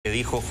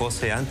dijo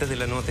José antes de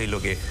la nota y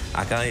lo que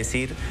acaba de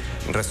decir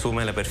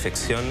resume a la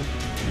perfección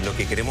lo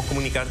que queremos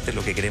comunicarte,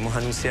 lo que queremos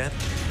anunciar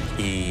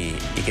y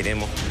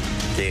queremos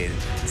que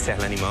seas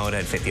la animadora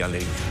del Festival de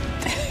Viña.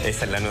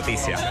 Esa es la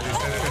noticia.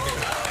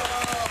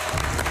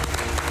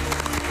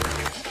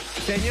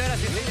 Señoras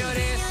y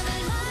señores,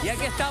 y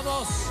aquí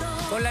estamos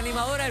con la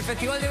animadora del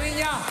Festival de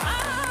Viña.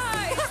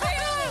 ¡Ay,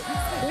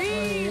 lindo!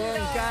 Muy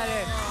bien,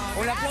 Karen.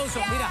 Un aplauso.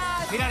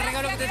 Mira el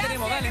regalo que te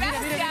tenemos. Dale,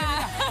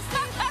 mira.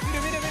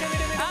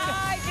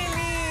 ¡Ay, qué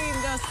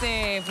lindo,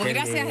 Sepu!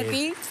 Gracias a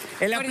ti.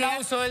 El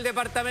aplauso del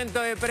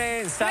departamento de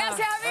prensa.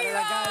 ¡Gracias,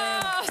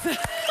 amigos!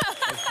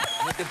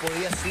 No te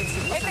podías ir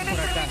si Esta es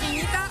nuestra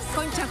pequeñita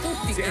concha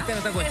acústica. Sí, esta no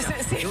está concha.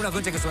 Sí. Es una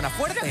concha que suena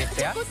fuerte,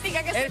 Concha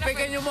acústica que el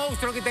pequeño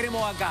monstruo que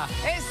tenemos acá.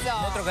 Eso.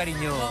 Otro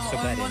cariñoso,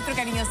 Un monstruo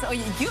cariñoso.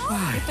 Oye, yo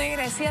estoy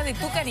agradecida de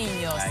tu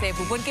cariño,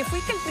 Sepu, porque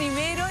fuiste el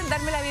primero en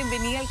darme la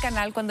bienvenida al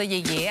canal cuando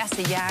llegué,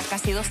 hace ya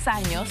casi 2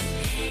 años.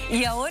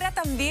 Y ahora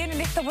también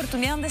en esta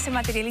oportunidad donde se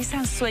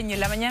materializan sueños.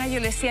 En la mañana yo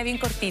le decía bien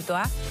cortito,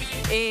 no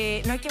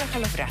hay que bajar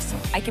los brazos,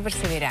 hay que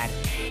perseverar.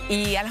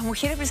 Y a las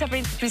mujeres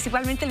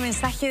principalmente el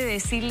mensaje de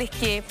decirles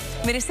que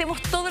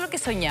merecemos todo lo que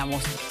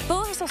soñamos.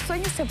 Todos esos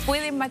sueños se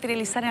pueden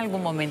materializar en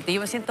algún momento. Yo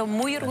me siento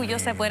muy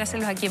orgullosa de poder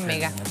hacerlos aquí en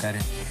Mega.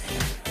 Karen,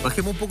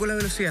 bajemos un poco la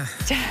velocidad.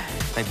 Ya.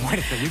 Estás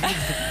muerta. Yo creo que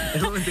es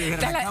el momento de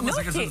llegar a la cama,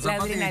 sacarse los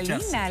zapatos y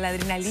echarse. La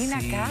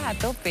adrenalina Sí. acá a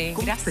tope.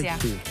 ¿Cómo Gracias. estás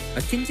tú?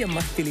 ¿A quién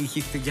llamaste y le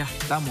dijiste, ya,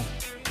 estamos?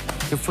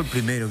 ¿Quién fue el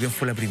primero? ¿Quién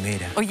fue la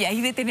primera? Oye, ahí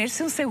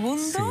detenerse un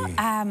segundo. Sí.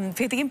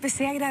 Fíjate que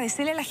empecé a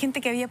agradecerle a la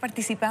gente que había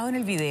participado en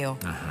el video.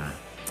 Ajá.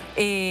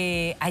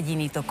 A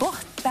Ginito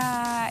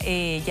Costa,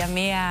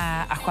 llamé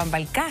a Juan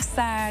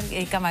Balcázar,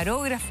 el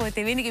camarógrafo de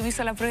TVN que me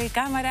hizo la prueba de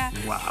cámara,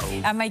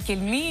 a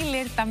Michael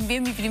Miller,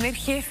 también mi primer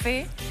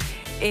jefe,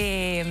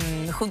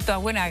 junto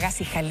a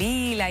Gassi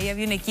Jalil, ahí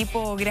había un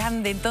equipo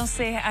grande.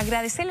 Entonces,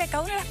 agradecerle a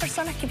cada una de las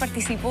personas que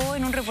participó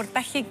en un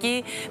reportaje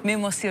que me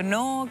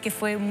emocionó, que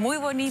fue muy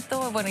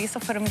bonito. Bueno, y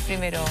esos fueron mis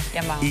primeros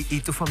llamados. ¿Y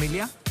tu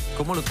familia?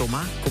 ¿Cómo lo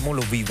toman? ¿Cómo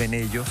lo viven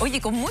ellos? Oye,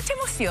 con mucha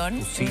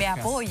emoción, me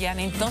apoyan,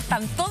 entonces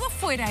están todos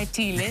fuera de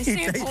Chile.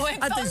 Sí, pues,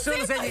 atención,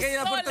 o sea, llegué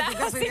a la puerta de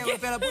tu casa y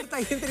golpeé a la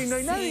puerta y entran y no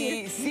hay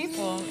nadie. Sí,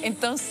 pues.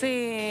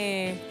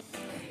 Entonces,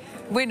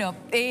 bueno,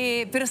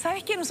 pero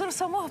sabes que nosotros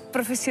somos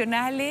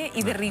profesionales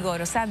y de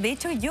rigor. O sea, de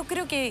hecho, yo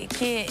creo que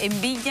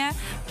en Viña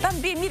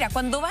también, mira,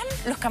 cuando van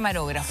los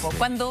camarógrafos,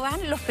 cuando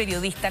van los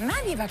periodistas,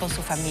 nadie va con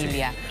su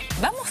familia.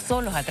 Vamos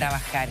solos a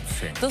trabajar.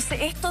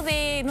 Entonces, esto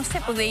de, no sé,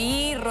 pues de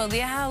ir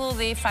rodeado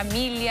de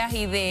familias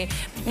y de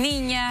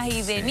niñas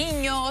y de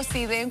niños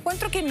y de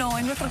encuentro que no,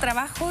 es nuestro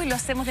trabajo y lo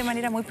hacemos de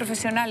manera muy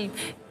profesional.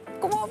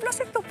 ¿Cómo lo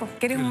haces tú, pues?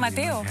 Que eres un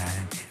Mateo.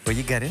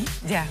 Oye, Karen.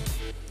 Ya.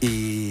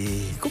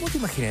 ¿Y cómo te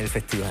imaginas el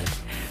festival?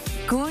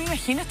 ¿Cómo me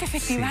imagino este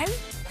festival?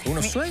 Sí.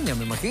 Uno sueña,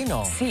 me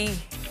imagino. Sí.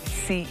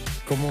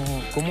 ¿Cómo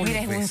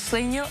Mira, es ves? un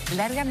sueño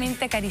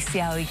largamente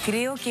acariciado y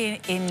creo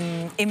que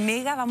en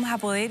Mega vamos a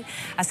poder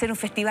hacer un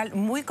festival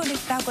muy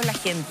conectado con la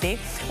gente.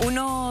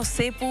 Uno,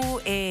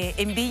 Sepu,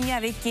 en Viña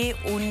ve que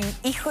un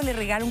hijo le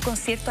regala un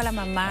concierto a la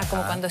mamá,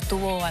 como cuando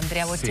estuvo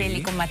Andrea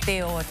Bocelli con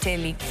Mateo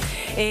Bocelli.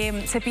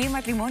 Se pide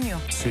matrimonio.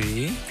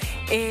 Sí.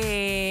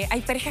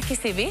 Hay parejas que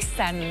se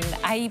besan,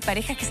 hay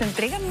parejas que se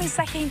entregan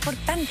mensajes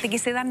importantes, que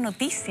se dan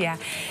noticias.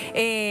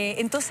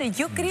 Entonces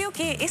yo creo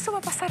que eso va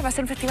a pasar, va a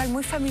ser un festival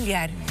muy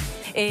familiar.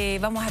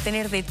 Vamos a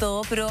tener de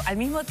todo, pero al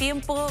mismo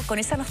tiempo, con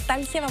esa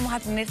nostalgia, vamos a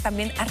tener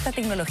también harta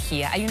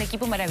tecnología. Hay un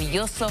equipo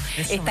maravilloso,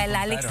 está el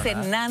Alex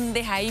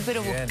Hernández ahí,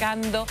 pero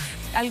buscando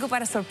algo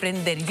para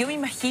sorprender. Yo me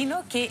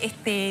imagino que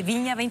este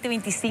Viña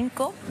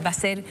 2025 va a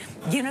ser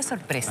lleno de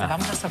sorpresas,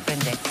 vamos a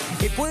sorprender.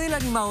 ¿Puede la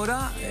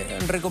animadora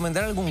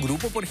recomendar algún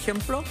grupo, por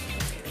ejemplo?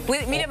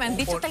 Mira, me han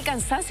dicho hasta el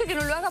cansancio que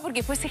no lo haga porque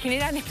después se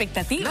generan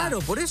expectativas. Claro,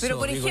 por eso. Pero,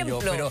 por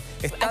ejemplo,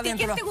 ¿a ti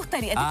quién te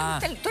gustaría? ¿A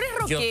ti te gustaría? Tú eres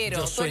rockero.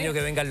 Yo sueño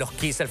que vengan los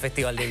Kiss al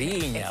Festival de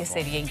Viña. Es que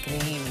sería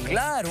increíble.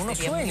 Claro, uno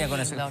sueña con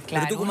eso. Claro,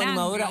 pero tú como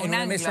animadora en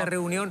una mesa de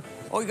reunión. reunión,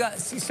 oiga,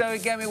 si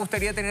sabe que me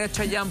gustaría tener a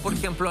Chayanne, por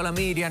ejemplo, a la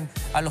Miriam,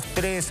 a los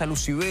tres, a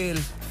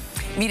Lucibel.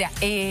 Mira,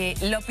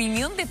 la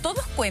opinión de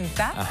todos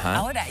cuenta.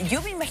 Ahora,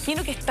 yo me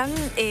imagino que es tan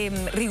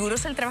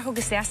riguroso el trabajo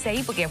que se hace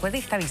ahí, porque acuérdate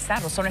que está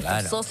Bizarro, son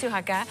nuestros socios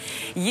acá,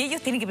 y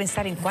ellos tienen que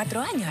pensar en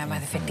 4 años además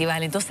de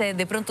festival. Entonces,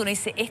 de pronto uno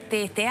dice,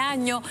 este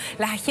año,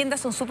 las agendas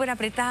son súper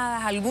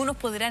apretadas, algunos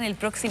podrán el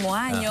próximo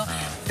año,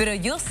 pero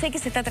yo sé que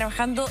se está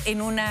trabajando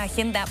en una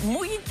agenda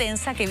muy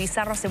intensa, que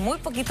Bizarro hace muy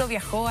poquito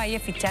viajó ahí a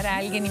fichar a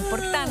alguien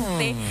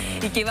importante,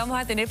 y que vamos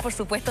a tener, por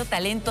supuesto,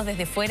 talentos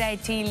desde fuera de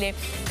Chile,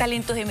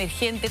 talentos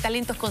emergentes,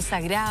 talentos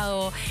consagrados,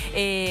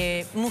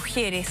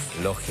 mujeres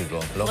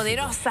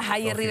poderosas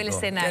ahí arriba del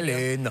escenario.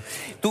 Qué lindo.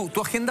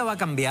 ¿Tu agenda va a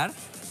cambiar?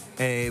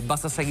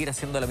 ¿Vas a seguir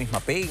haciendo la misma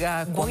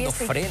pega? ¿Cuándo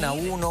frena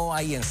uno?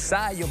 ¿Hay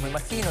ensayos, me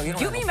imagino?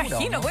 Yo me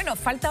imagino, ¿no? Bueno,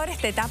 falta ahora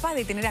esta etapa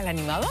de tener al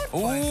animador.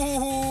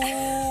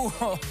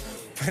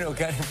 Pero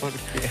Karen, ¿por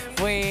qué?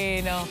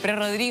 Bueno, pero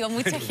Rodrigo,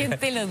 mucha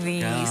gente lo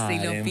dice y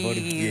lo pide. ¿Por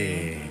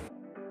qué?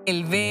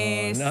 El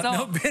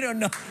beso. Pero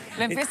no.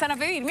 Lo empiezan a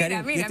pedir, mira,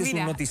 Karen, mira. Este es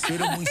un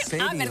noticiero muy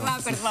serio.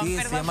 Perdón.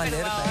 Se llama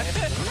Alerta.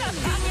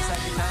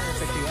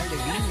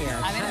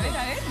 A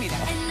ver, mira.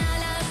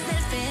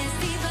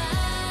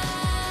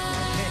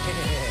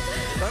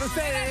 Con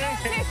ustedes.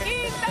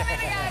 Quinta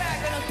Vergara,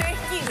 con ustedes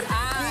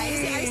Quinta.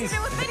 Ahí sí te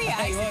gustaría.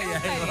 Ahí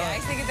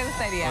sí que te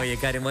gustaría. Oye,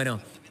 Karen, bueno,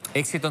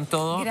 éxito en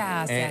todo.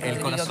 Gracias, el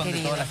Rodrigo, corazón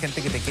querido. de toda la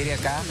gente que te quiere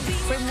acá.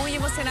 Fue muy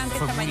emocionante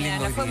esta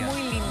mañana, fue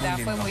muy linda,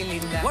 lindo. fue muy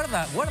linda.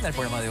 Guarda el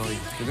programa de hoy.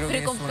 Yo creo que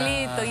Pero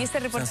completo, y ese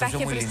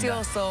reportaje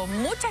precioso.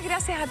 Muchas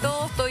gracias a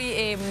todos,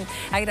 estoy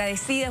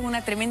agradecida, es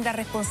una tremenda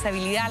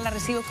responsabilidad, la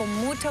recibo con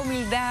mucha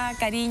humildad,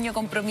 cariño,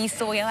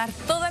 compromiso. Voy a dar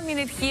toda mi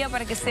energía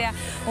para que sea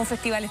un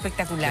festival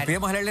espectacular.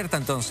 Despedimos el Alerta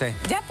entonces.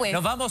 Ya pues.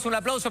 Nos vamos, un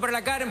aplauso para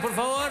la Karen, por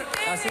favor.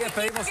 Así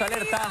despedimos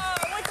Alerta.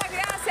 Muchas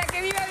gracias,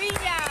 que viva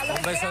Viña.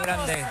 Un beso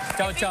grande.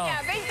 Chao, chao.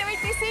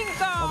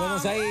 2025. Nos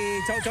vemos ahí.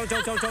 Chao, chao,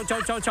 chao, chao,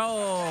 chao, chao,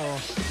 chao.